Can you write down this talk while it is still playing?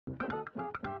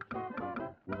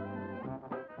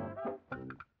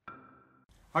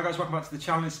Hi guys, welcome back to the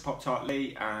channel. This is Pop-Tart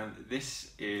Lee, and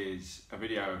this is a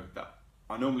video that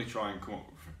I normally try and come up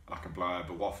with like a blurb,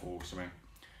 a waffle or something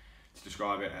to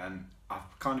describe it, and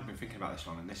I've kind of been thinking about this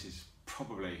one, and this is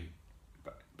probably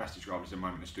best described as a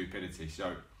moment of stupidity.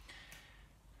 So,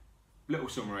 little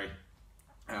summary,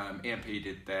 EMP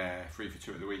did their 3 for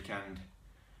 2 at the weekend.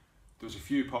 There was a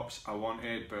few pops I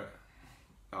wanted, but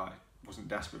I wasn't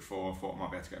desperate for. I thought I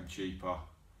might be able to get them cheaper,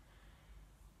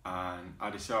 and I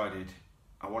decided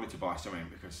I wanted to buy something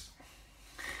because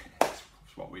it's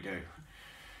what we do.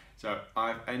 So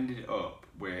I've ended up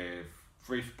with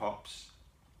 3 for pops.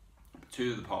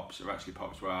 2 of the pops are actually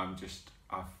pops where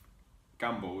I've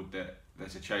gambled that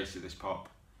there's a chase of this pop.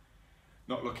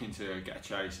 Not looking to get a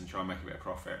chase and try and make a bit of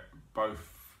profit.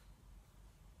 Both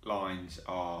lines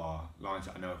are lines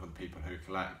that I know of other people who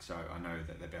collect, so I know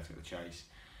that they'll be able to get the chase.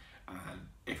 And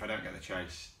if I don't get the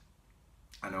chase,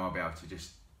 I know I'll be able to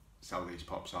just sell these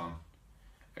pops on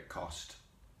at cost,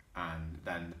 and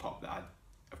then the pop that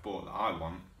I've bought that I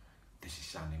want, this is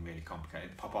sounding really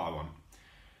complicated, the pop I want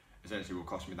essentially will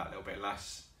cost me that little bit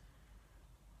less.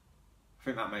 I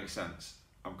think that makes sense.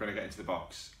 I'm going to get into the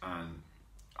box and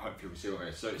hopefully we'll see what it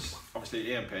is. So it's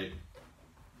obviously EMP.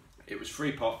 It was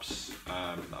 3 pops that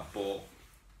I bought.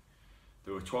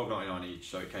 They were $12.99 each,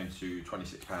 so it came to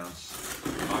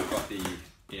 £26. I've got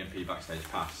the EMP backstage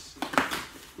pass,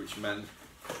 which meant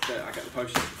I get the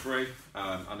postage for free.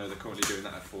 I know they're currently doing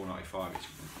that at $4.95.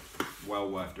 It's well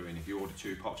worth doing. If you order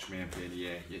 2 pops from EMP in a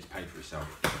year, it's paid for itself.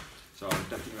 So I would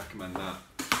definitely recommend that.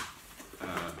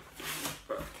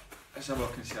 But let's have a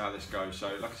look and see how this goes.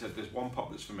 So like I said, there's 1 pop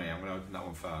that's for me. I'm going to open that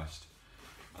one first,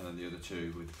 and then the other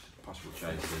 2 with possible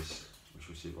chases, which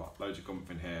we'll see what. Loads of gumph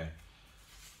in here.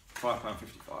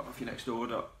 £5.55 off your next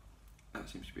order. That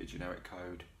seems to be a generic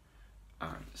code,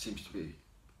 and it seems to be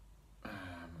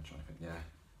I'm trying to think, yeah,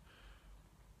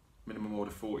 minimum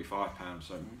order £45,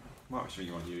 so might be something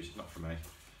you want to use, not for me.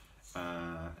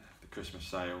 The Christmas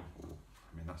sale,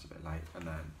 I mean that's a bit late, and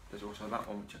then there's also that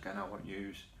one which again I won't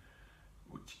use,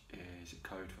 which is a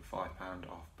code for £5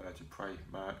 off Birds of Prey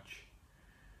merch,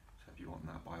 so if you want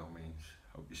that, by all means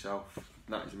help yourself.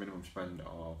 And that is a minimum spend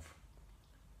of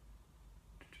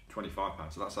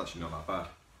 £25, so that's actually not that bad,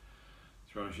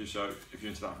 to be honest with you. So if you're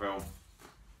into that film,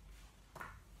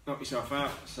 knock yourself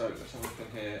out. So let's have a look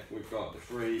in here. We've got the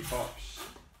 3 pops.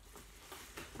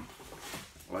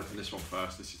 I'll open this one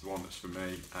first. This is the one that's for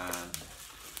me, and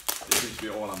it seems to be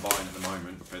all I'm buying at the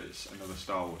moment, but it's another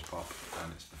Star Wars pop,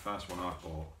 and it's the first one I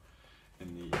bought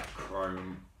in the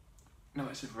chrome. No,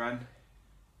 it's a Ren.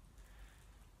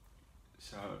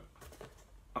 So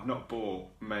I've not bought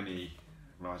many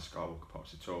Rise of Skywalker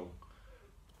pops at all,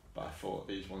 but I thought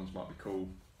these ones might be cool.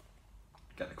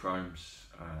 Get the chromes.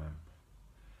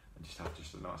 And just have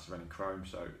just a nice Ren in chrome.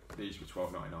 So these were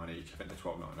 $12.99 each. I think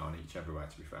they're $12.99 each everywhere,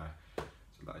 to be fair. So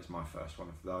that is my first one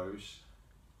of those.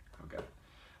 I'll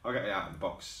get it out of the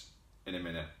box in a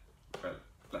minute, but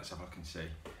let's have a look and see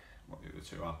what the other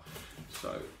 2 are.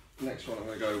 So next one I'm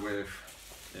going to go with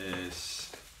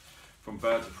is from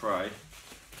Birds of Prey.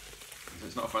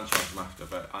 It's not a franchise I'm after,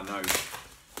 but I know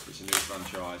it's a new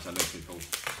franchise. I know people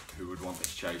who would want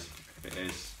this chase. If it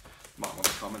is, might want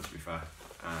to comment, to be fair.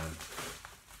 And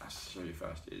I'll show you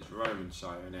first. It's Roman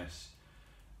Sionis,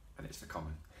 and it's the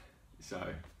common. So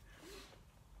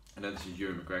I know this is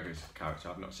Ewan McGregor's character.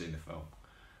 I've not seen the film.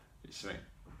 It's something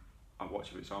I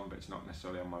watch if it's on, but it's not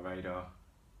necessarily on my radar.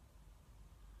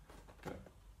 But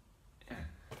yeah,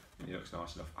 it looks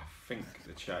nice enough. I think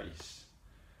the chase,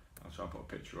 I'll try and put a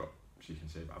picture up so you can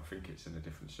see, but I think it's in a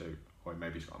different suit, or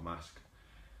maybe he's got a mask.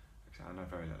 I know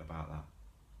very little about that.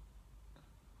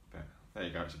 But there you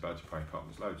go, it's a Birds of Prey pop.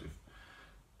 There's loads of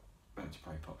Birds of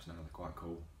Prey pops now, they're quite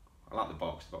cool. I like the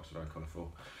box is very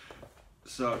colourful.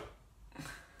 So,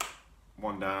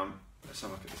 1 down, let's have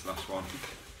a look at this last one.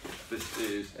 This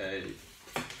is a,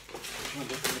 look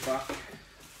in the back,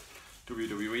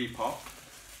 WWE pop.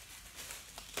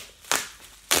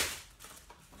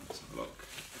 Let's have a look,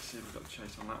 let's see if we've got the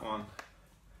chase on that one.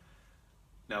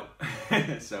 No,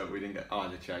 so we didn't get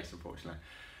either chase, unfortunately.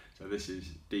 So this is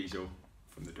Diesel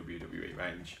from the WWE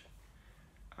range.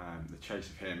 The chase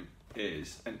of him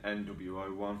is an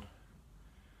NWO one.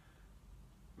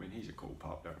 I mean, he's a cool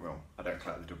pop, don't well, I don't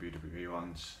collect the WWE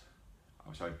ones. I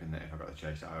was hoping that if I got the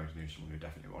chase, I always knew someone who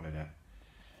definitely wanted it.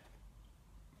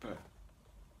 But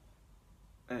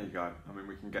there you go. I mean,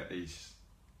 we can get these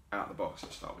out of the box.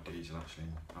 Let's start with Diesel actually.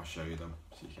 I'll show you them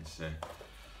so you can see.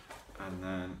 And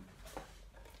then,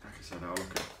 like I said, I'll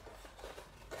look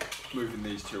at moving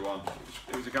these 2 on.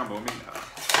 It was a gamble. I mean,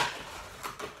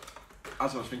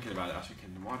 as I was thinking about it, I was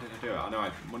thinking, why did I do it? I know I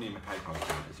had money in my PayPal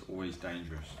account. It's always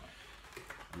dangerous.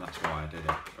 and that's why I did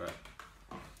it. But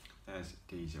there's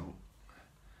Diesel.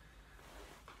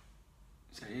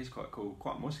 So he is quite cool,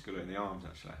 quite muscular in the arms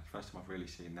actually. First time I've really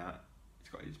seen that.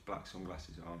 He's got his black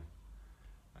sunglasses on,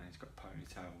 and he's got a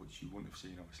ponytail, which you wouldn't have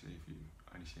seen obviously if you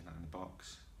only seen that in the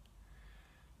box.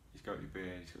 He's got your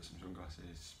beard, he's got some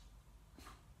sunglasses.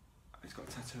 He's got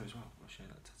a tattoo as well. I'll show you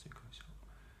that tattoo close up.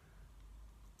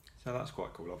 So that's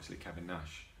quite cool. Obviously Kevin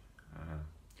Nash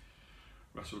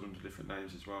wrestled under different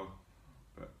names as well,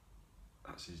 but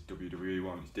that's his WWE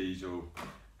one. It's Diesel,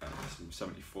 it's from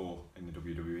 74 in the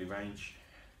WWE range.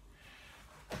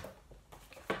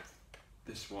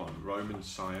 This one, Roman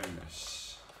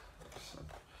Sionis. So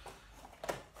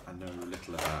I know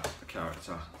little about the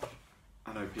character.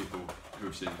 I know people who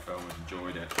have seen the film have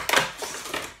enjoyed it,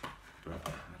 but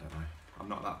I don't know. I'm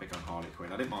not that big on Harley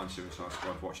Quinn. I didn't mind Suicide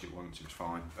Squad. I've watched it once. It was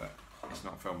fine, but it's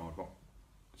not a film I'd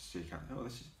see. Oh,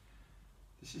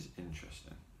 this is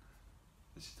interesting.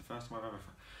 This is the first time I've ever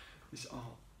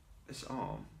this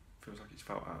arm feels like it's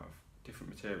felt out of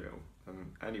different material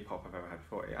than any pop I've ever had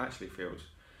before. It actually feels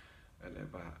a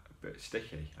bit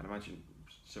sticky, and I imagine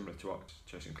similar to what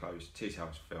Chasing Clothes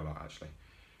T-tails feel like actually.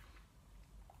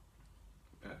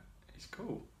 But it's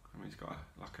cool. I mean, he's got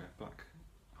like a black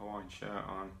Hawaiian shirt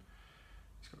on.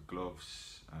 He's got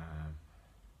gloves,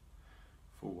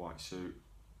 full white suit.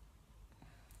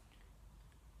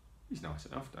 He's nice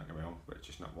enough, don't get me wrong, but it's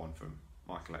just not one from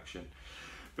my collection.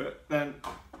 But then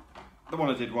the one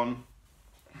I did one,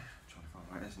 I'm trying to find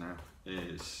where it is now,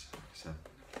 is, like I said,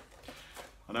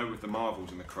 I know with the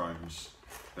Marvels and the chromes,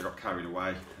 they got carried away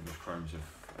and the chromes of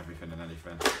everything and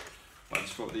anything. But I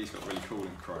just thought these got really cool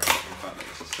in chrome. In fact, that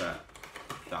it's a set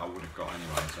that I would have got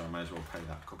anyway, so I may as well pay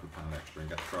that couple of pound extra and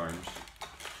get chromes.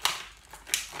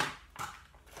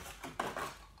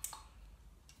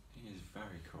 He is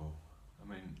very cool.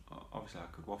 I mean, obviously I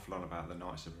could waffle on about the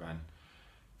Knights of Ren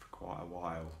for quite a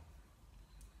while.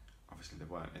 Obviously they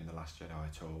weren't in The Last Jedi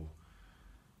at all.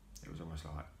 It was almost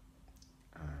like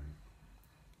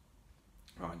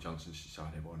Rian Johnson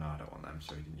decided, well no, I don't want them,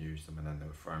 so he didn't use them, and then they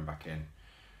were thrown back in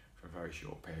for a very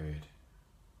short period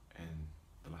in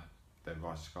the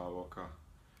Rise of Skywalker.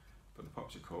 But the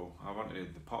pops are cool. I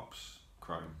wanted the pops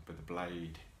chrome, but the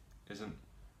blade isn't.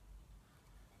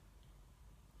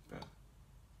 But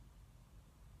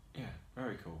yeah,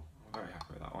 very cool. I'm very happy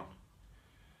with that one.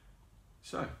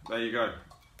 So there you go.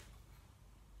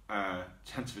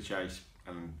 Chance for chase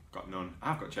and got none.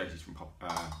 I've got chases from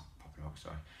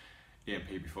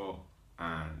EMP before,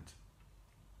 and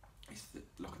it's the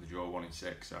luck of the draw, 1 in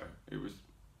 6. So it was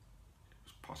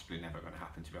possibly never going to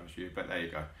happen, to be honest with you. But there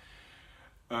you go.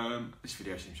 This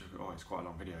video seems to it's quite a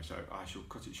long video, so I shall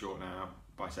cut it short now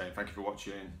by saying thank you for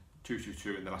watching.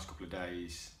 222 in the last couple of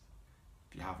days.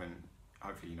 If you haven't,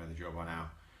 hopefully you know the drill by now.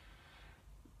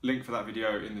 Link for that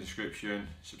video in the description.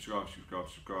 Subscribe.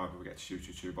 We get to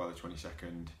 222 by the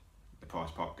 22nd. The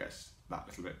prize pot gets that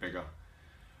little bit bigger.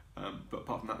 But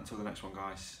apart from that, until the next one,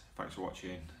 guys, thanks for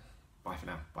watching. Bye for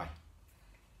now. Bye.